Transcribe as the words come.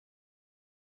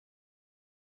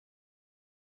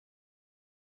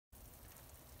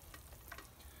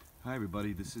Hi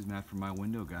everybody, this is Matt from My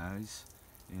Window Guys,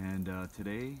 and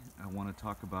today I want to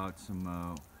talk about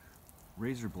some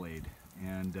razor blade.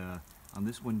 And on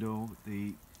this window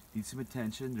they need some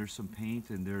attention. There's some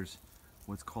paint and there's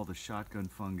what's called a shotgun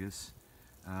fungus,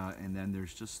 and then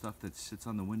there's just stuff that sits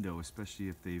on the window, especially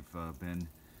if they've been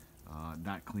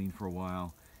not cleaned for a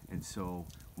while. And so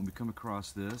when we come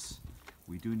across this,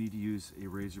 we do need to use a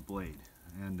razor blade,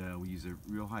 and we use a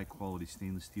real high quality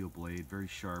stainless steel blade, very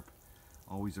sharp,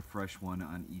 always a fresh one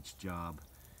on each job.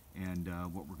 And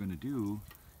what we're going to do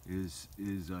is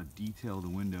detail the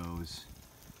windows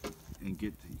and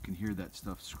you can hear that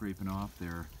stuff scraping off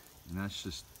there, and that's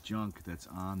just junk that's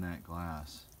on that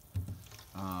glass.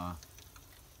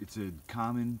 It's a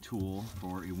common tool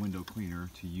for a window cleaner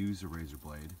to use a razor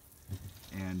blade,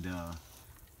 and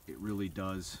it really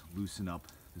does loosen up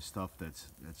the stuff that's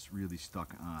really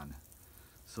stuck on.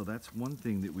 So that's one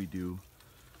thing that we do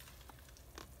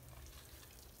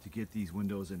to get these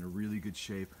windows in a really good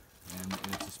shape, and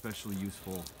it's especially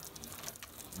useful.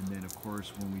 And then of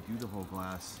course when we do the whole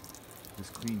glass, this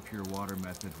clean pure water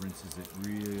method rinses it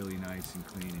really nice and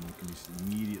clean, and you can just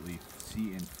immediately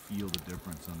see and feel the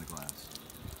difference on the glass.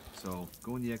 So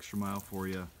going the extra mile for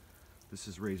you. This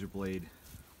is Razor Blade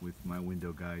with My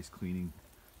Window Guys, cleaning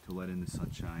to let in the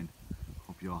sunshine.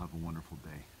 Hope you all have a wonderful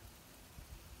day.